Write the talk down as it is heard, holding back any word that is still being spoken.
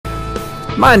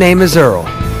My name is Earl.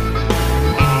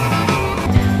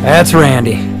 That's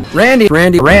Randy.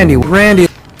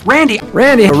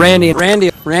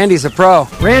 Randy's a pro.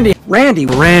 Randy.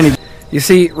 You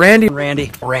see, Randy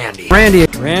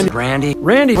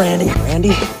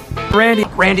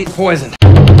poison.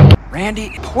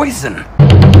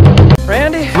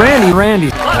 Randy.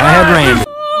 I had Randy.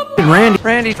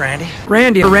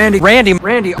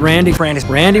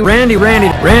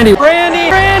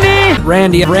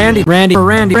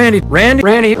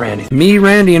 Randy. Me,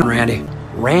 Randy, and Randy.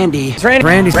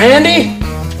 Randy.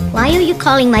 Why are you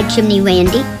calling my chimney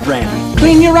Randy? Randy.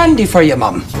 Clean your Randy for you,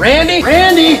 Mum. Randy.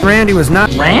 Randy was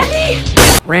not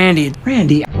Randy.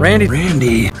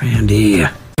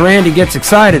 Randy gets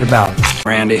excited about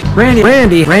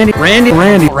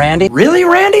Randy. Really,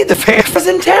 Randy? The fair was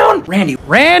in town? Randy.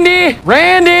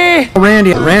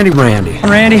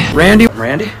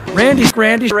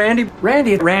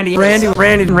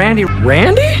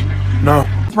 No.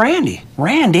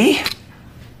 Randy?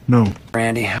 No.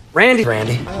 Randy.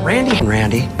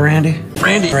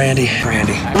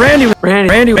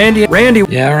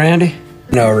 Yeah, Randy.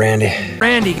 No, Randy.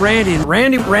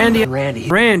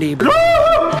 Randy.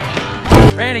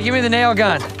 Randy, give me the nail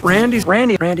gun.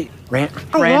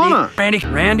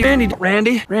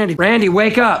 Randy,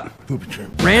 wake up.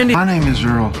 Randy. My name is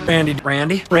Earl. Randy.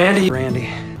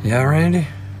 Yeah, Randy.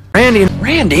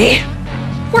 Randy.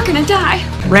 We're gonna die.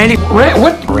 Randy,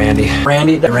 what? Randy.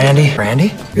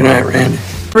 Good night, Randy.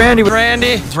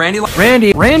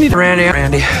 Randy.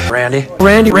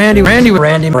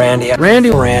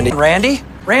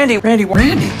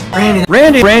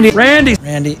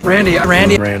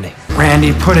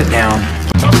 Randy, put it down.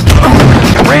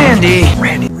 Randy,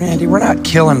 we're not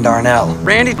killing Darnell.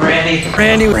 Randy.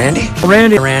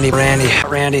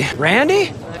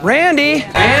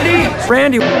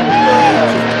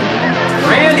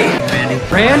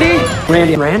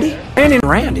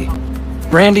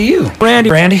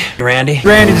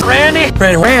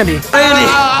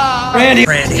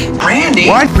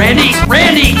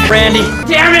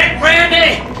 Damn it,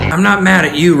 Randy! I'm not mad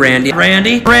at you, Randy.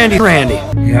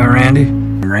 Yeah, Randy,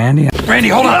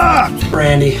 hold on.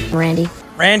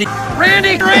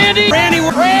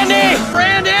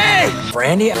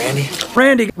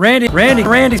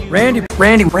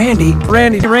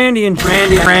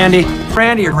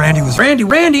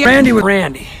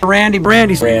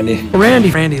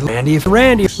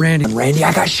 Randy.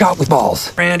 I got shot with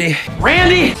balls.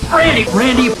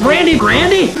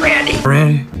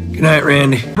 Randy. Good night,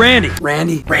 Randy.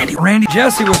 Randy.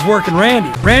 Jesse was working Randy.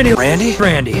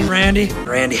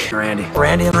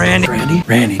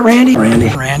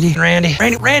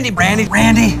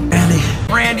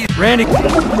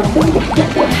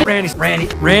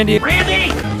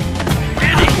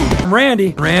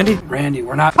 Randy. Randy,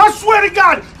 we're not. I swear to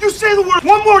God, you say the word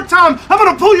one more time, I'm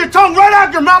gonna pull your tongue right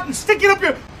out your mouth and stick it up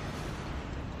your...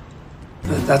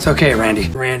 That's okay, Randy.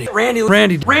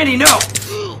 Randy, no!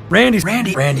 Randy.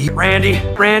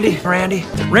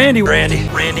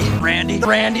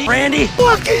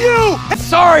 Fuck you!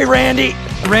 Sorry, Randy.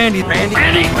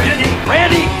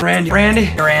 Randy.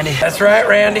 That's right,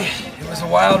 Randy. It was a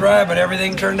wild ride, but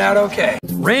everything turned out okay.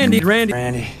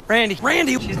 Randy.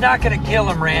 She's not gonna kill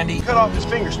him, Randy. Cut off his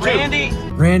fingers, too. Randy.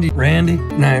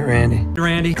 Good night, Randy.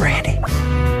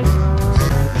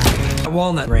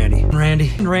 Walnut. Randy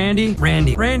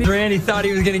thought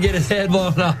he was gonna get his head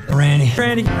blown off. Randy.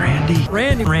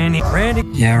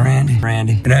 Yeah, Randy.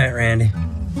 Good night, Randy.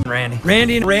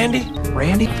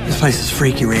 Randy. This place is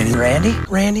freaky, Randy.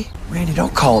 Randy,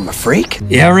 don't call him a freak.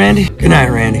 Yeah, Randy. Good night,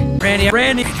 Randy.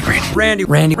 Randy.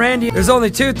 There's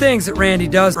only two things that Randy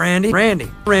does.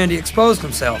 Randy exposed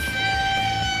himself.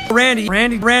 Randy's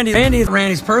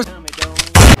person.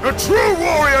 A true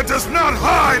warrior does not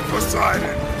hide,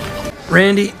 Poseidon.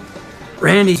 Randy,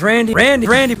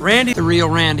 the real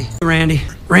Randy.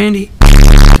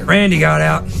 Randy got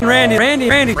out. Randy.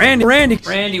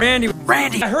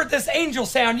 I heard this angel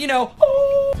sound, you know.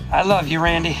 I love you,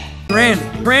 Randy. Randy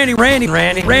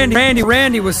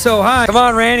was so high. Come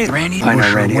on, Randy. I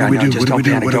know, Randy. I know. Just don't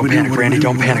panic, Randy.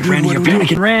 Don't panic, Randy. You're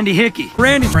panicking. Randy Hickey.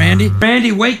 Randy,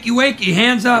 wakey.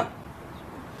 Hands up.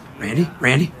 Randy,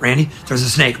 there's a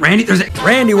snake. Randy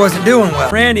wasn't doing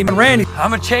well. Randy,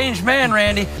 I'm a changed man,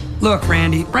 Randy. Look,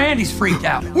 Randy's freaked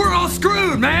out. We're all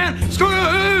screwed, man.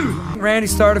 Screwed. Randy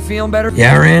started feeling better.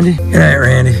 Yeah, Randy. Good night,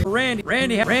 Randy. Randy.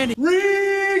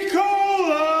 Ricola!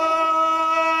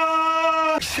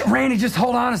 Randy, just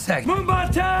hold on a second.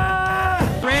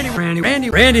 Moombata! Randy,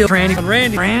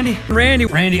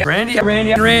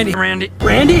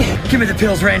 give me the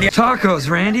pills, Randy. Tacos,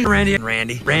 Randy.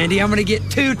 I'm gonna get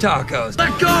 2 tacos.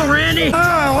 Let go, Randy.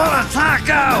 Oh, what a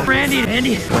taco.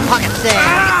 Randy. Fucking sick.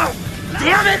 Oh,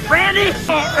 damn it, Randy.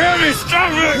 Oh, Randy,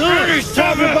 stop it. Randy,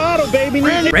 stop it. Bottle, baby.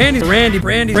 Randy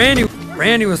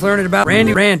was learning about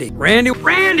Randy. Randy. Randy,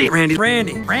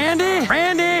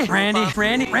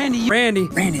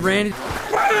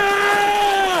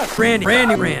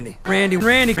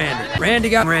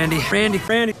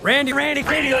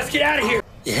 let's get out of here.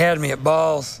 You had me at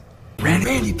balls. Randy.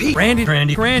 I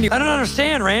don't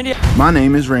understand, Randy. My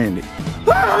name is Randy.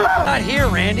 Not here,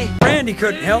 Randy. Randy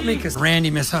couldn't help me because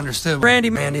Randy misunderstood. Randy.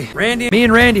 Me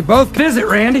and Randy both visit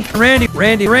Randy. Randy.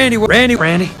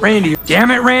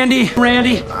 Damn it, Randy.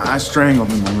 I strangled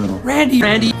him a little.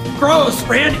 Randy. Gross,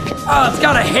 Randy. Oh, it's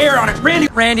got a hair on it. Randy.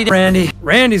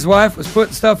 Randy's wife was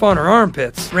putting stuff on her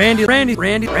armpits. Randy.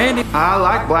 I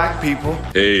like black people.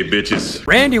 Hey, bitches.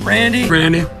 Randy.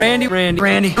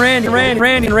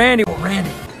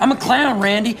 I'm a clown,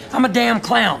 Randy. I'm a damn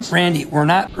clown. Randy, we're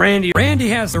not. Randy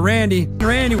has the Randy.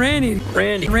 Randy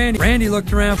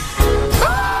looked around.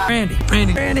 Randy.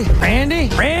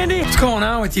 What's going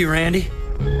on with you, Randy?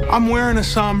 I'm wearing a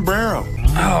sombrero.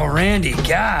 Oh, Randy,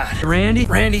 God. Randy,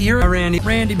 you're a Randy.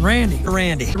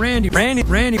 Congratulations,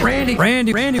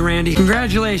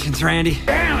 Randy.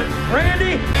 Damn it,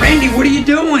 Randy, what are you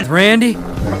doing? Randy,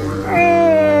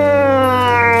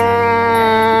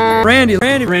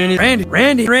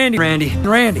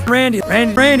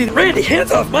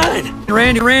 hands off mine.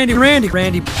 Randy. Damn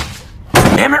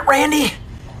it, Randy.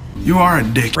 You are a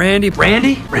dick. Randy.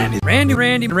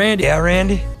 Yeah,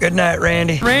 Randy. Good night,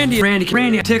 Randy.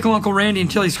 Randy. Tickle Uncle Randy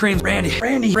until he screams, Randy,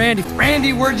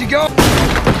 where'd you go?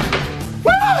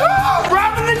 Woohoo!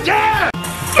 Robbing the dam!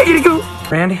 Go.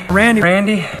 Randy.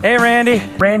 Hey, Randy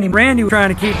was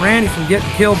trying to keep Randy from getting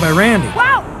killed by Randy.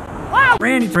 Wow!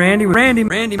 Randy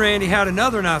had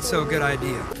another not so good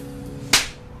idea.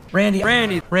 Randy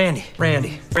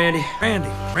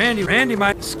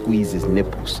might Squeeze his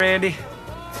nipples. Randy.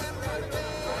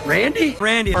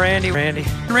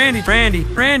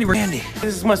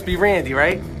 This must be Randy,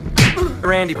 right?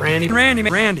 Randy.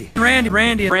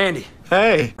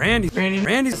 Hey, Randy.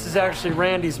 This is actually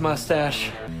Randy's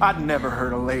mustache. I'd never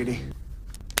hurt a lady.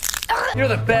 You're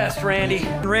the best, Randy.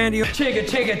 Chigga.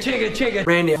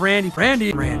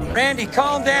 Randy,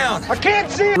 calm down. I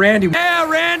can't see. Randy. Yeah,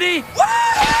 Randy.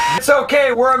 It's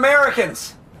okay, we're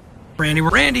Americans.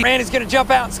 Randy's gonna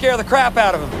jump out and scare the crap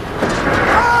out of him.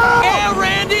 Yeah,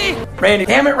 Randy.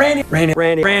 Damn it, Randy. Randy,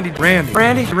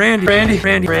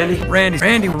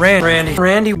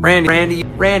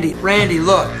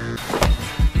 look.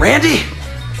 Randy.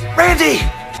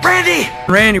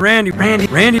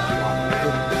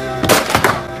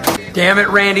 Damn it,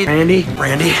 Randy.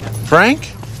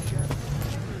 Frank?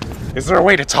 Is there a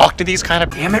way to talk to these kind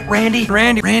of... Damn it, Randy,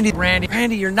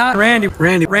 you're not Randy.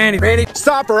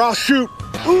 Stop or I'll shoot.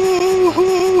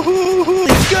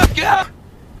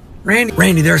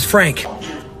 Randy, there's Frank.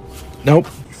 Nope.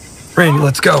 Randy,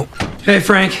 let's go. Hey,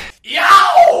 Frank.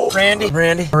 Yo! Randy.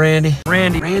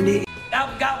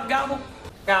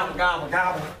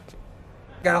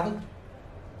 Gobble.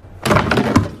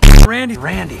 Randy,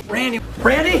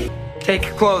 take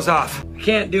your clothes off.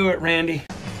 Can't do it, Randy.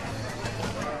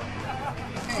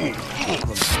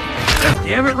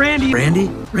 Damn it, Randy. I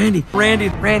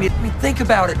mean, think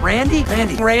about it, Randy.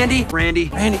 Randy.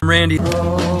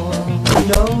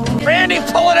 Randy,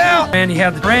 pull it out. Randy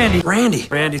had the Randy.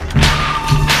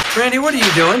 Randy, what are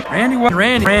you doing? Randy, what?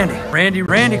 Randy. Damn it,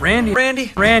 Randy.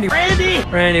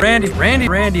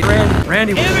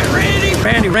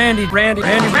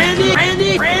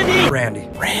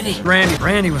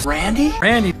 Randy was Randy.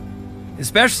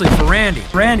 Especially for Randy.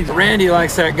 Randy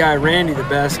likes that guy Randy the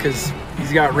best because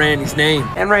he's got Randy's name.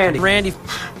 And Randy.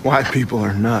 White people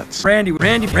are nuts. Randy.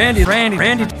 Randy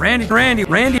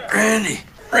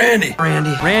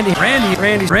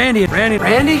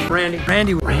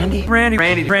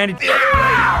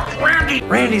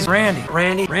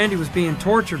was being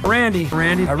tortured. Randy.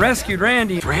 I rescued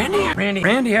Randy.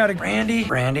 Randy had a Randy.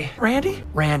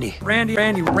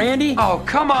 Oh,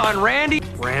 come on, Randy.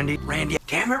 Damn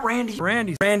it, Randy.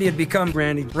 Randy had become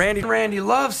Randy. Randy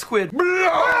loves squid.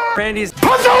 Randy's.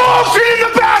 Put the lotion in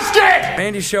the basket!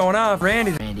 Randy's showing off.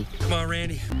 Randy. Come on,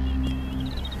 Randy.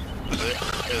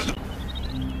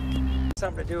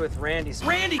 Something to do with Randy's.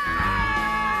 Randy.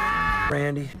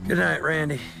 Good night,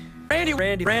 Randy.